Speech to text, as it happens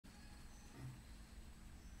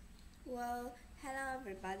Well, hello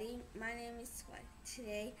everybody. My name is Swai.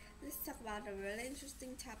 Today, let's talk about a really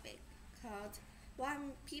interesting topic called why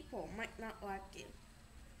people might not like you.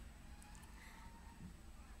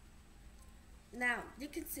 Now, you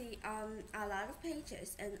can see on a lot of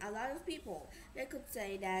pages and a lot of people, they could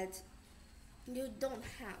say that you don't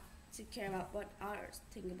have to care about what others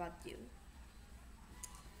think about you.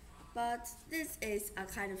 But this is a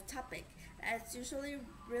kind of topic that's usually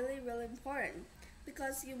really important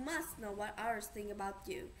because you must know what others think about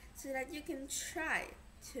you so that you can try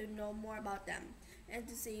to know more about them and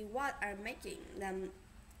to see what are making them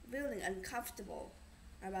feeling uncomfortable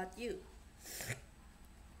about you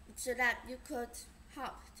so that you could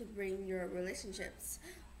help to bring your relationships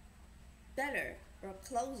better or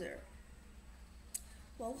closer.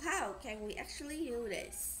 Well, how can we actually do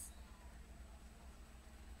this?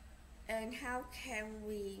 And how can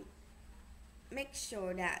we make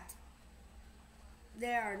sure that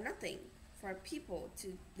there are nothing for people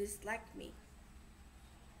to dislike me?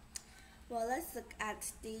 Well, let's look at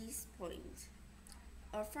these points.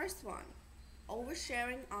 Our first one,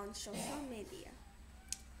 oversharing on social media.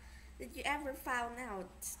 Did you ever found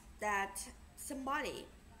out that somebody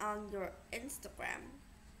on your Instagram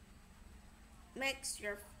makes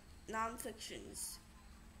your non-fictions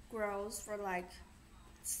grows for like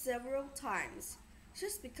several times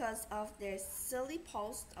just because of their silly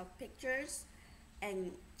post of pictures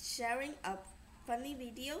and sharing of funny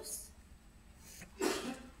videos?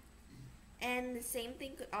 And the same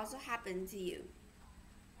thing could also happen to you.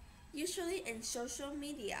 Usually in social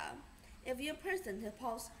media, if you're a person who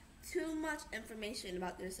posts too much information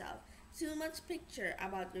about yourself, too much picture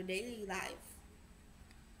about your daily life,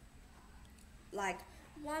 like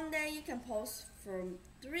one day you can post from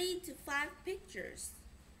 3 to 5 pictures,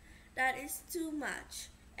 that is too much.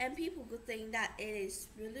 And people could think that it is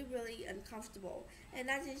really uncomfortable and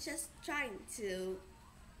that is just trying to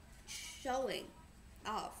showing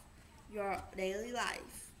off your daily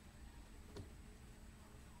life.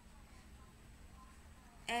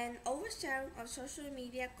 And oversharing on social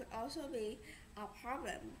media could also be a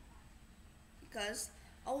problem because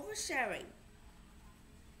oversharing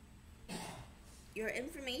your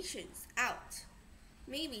information's out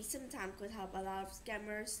maybe sometimes could help a lot of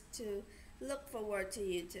scammers to look forward to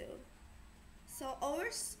you too. So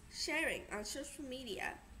oversharing on social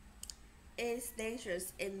media is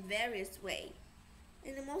dangerous in various ways.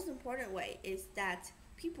 And the most important way is that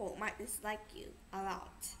people might dislike you a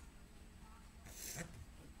lot.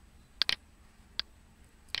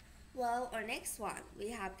 Well, our next one we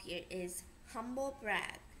have here is humble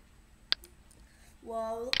brag.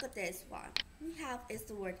 Well, look at this one. We have is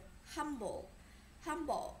the word humble.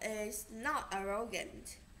 Humble is not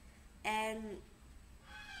arrogant. And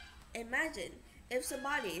imagine if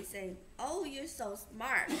somebody is saying, "Oh, you're so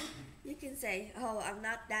smart," you can say, "Oh, I'm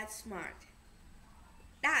not that smart."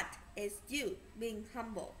 That is you being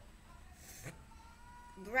humble.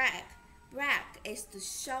 Brag. Brag is to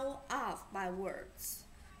show off by words.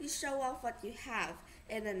 You show off what you have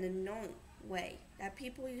in an annoying way that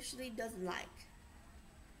people usually doesn't like.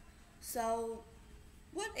 So,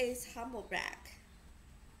 what is humble brag?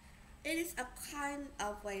 It is a kind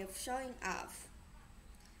of way of showing off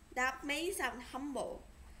that may sound humble,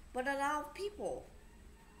 but a lot of people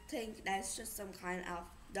think that's just some kind of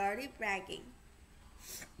dirty bragging.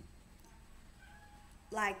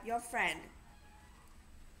 Like your friend,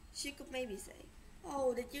 she could maybe say,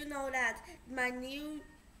 "Oh, did you know that my new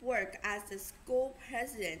work as the school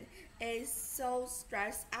president is so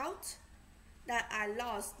stressed out that I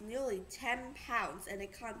lost nearly 10 pounds and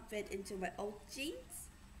it can't fit into my old jeans?"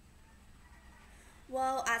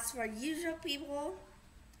 Well, as for usual people,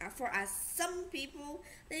 for as some people,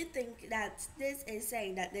 they think that this is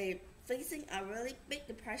saying that they're facing a really big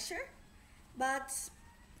depression. But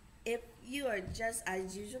if you are just a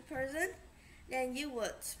usual person, then you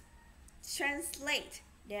would translate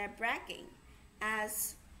their bragging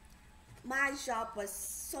as my job was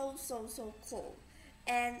so cool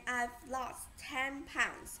and I've lost 10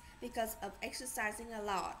 pounds because of exercising a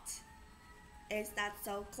lot. Is that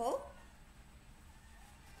so cool?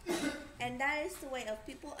 And that is the way of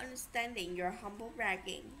people understanding your humble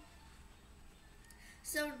bragging.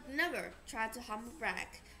 So never try to humble brag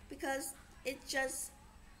because it just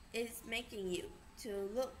is making you to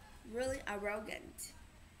look really arrogant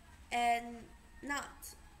and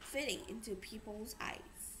not fitting into people's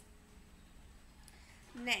eyes.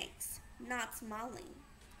 Next, not smiling.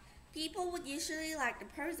 People would usually like the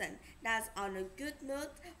person that's on a good mood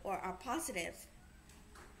or are positive,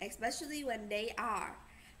 especially when they are,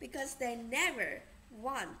 because they never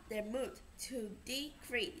want their mood to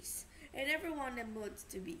decrease. They never want the mood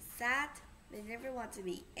to be sad. They never want to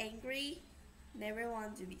be angry. Never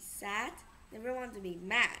want to be sad. Never want to be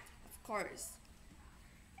mad, of course.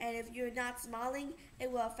 And if you're not smiling,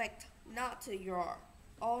 it will affect not to your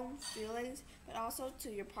own feelings, but also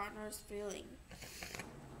to your partner's feeling.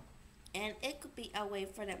 And it could be a way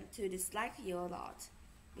for them to dislike you a lot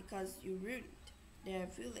because you ruined their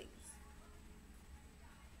feelings.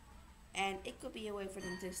 And it could be a way for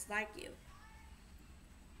them to dislike you.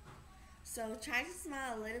 So try to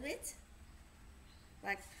smile a little bit.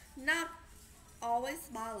 Like, not always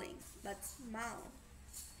smiling, but smile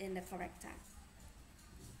in the correct time.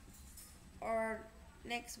 Or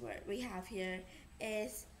next word we have here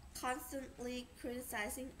is constantly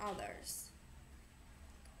criticizing others.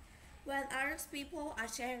 When other people are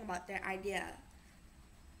sharing about their idea,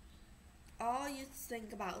 all you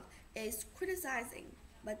think about is criticizing,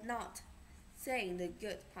 but not saying the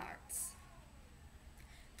good parts.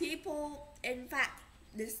 People, in fact,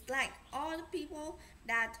 dislike all the people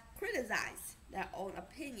that criticize their own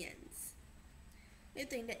opinions. They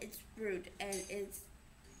think that it's rude and it's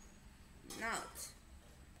not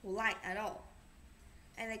polite at all.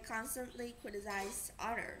 And they constantly criticize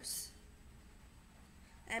others.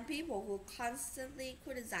 And people who constantly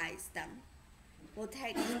criticize them will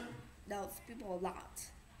take those people a lot.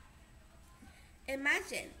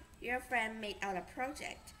 Imagine your friend made out a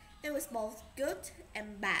project. It was both good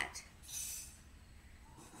and bad.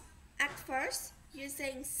 At first, you're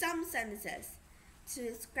saying some sentences to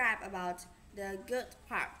describe about the good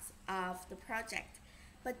parts of the project,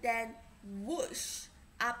 but then whoosh,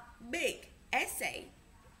 a big essay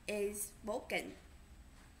is spoken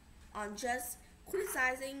on just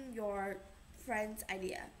criticizing your friend's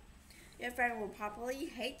idea. Your friend will probably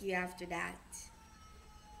hate you after that.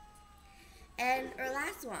 And our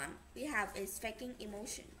last one we have is faking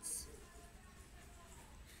emotions.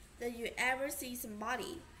 Did you ever see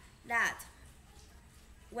somebody that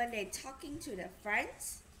when they're talking to their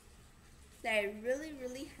friends, they're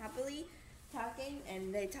really happily talking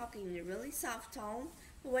and they're talking in a really soft tone,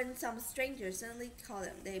 but when some stranger suddenly call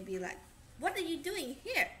them, they'd be like, "What are you doing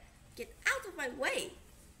here? Get out of my way!"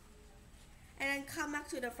 And then come back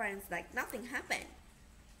to the friends like nothing happened.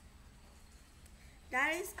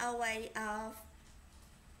 That is a way of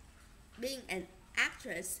being an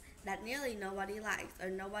actress that nearly nobody likes or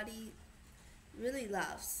nobody really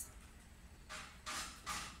loves.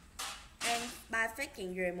 And by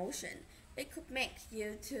faking your emotion, it could make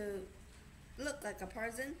you to look like a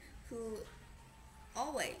person who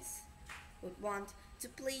always would want to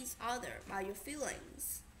please others by your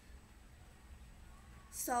feelings.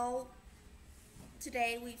 So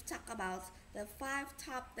today we've talked about the 5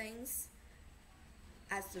 top things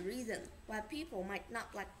as the reason why people might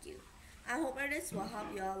not like you. I hope that this will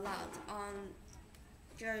help you a lot on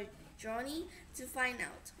your journey to find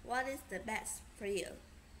out what is the best for you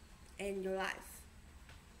in your life.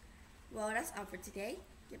 Well, that's all for today.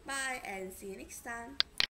 Goodbye and see you next time.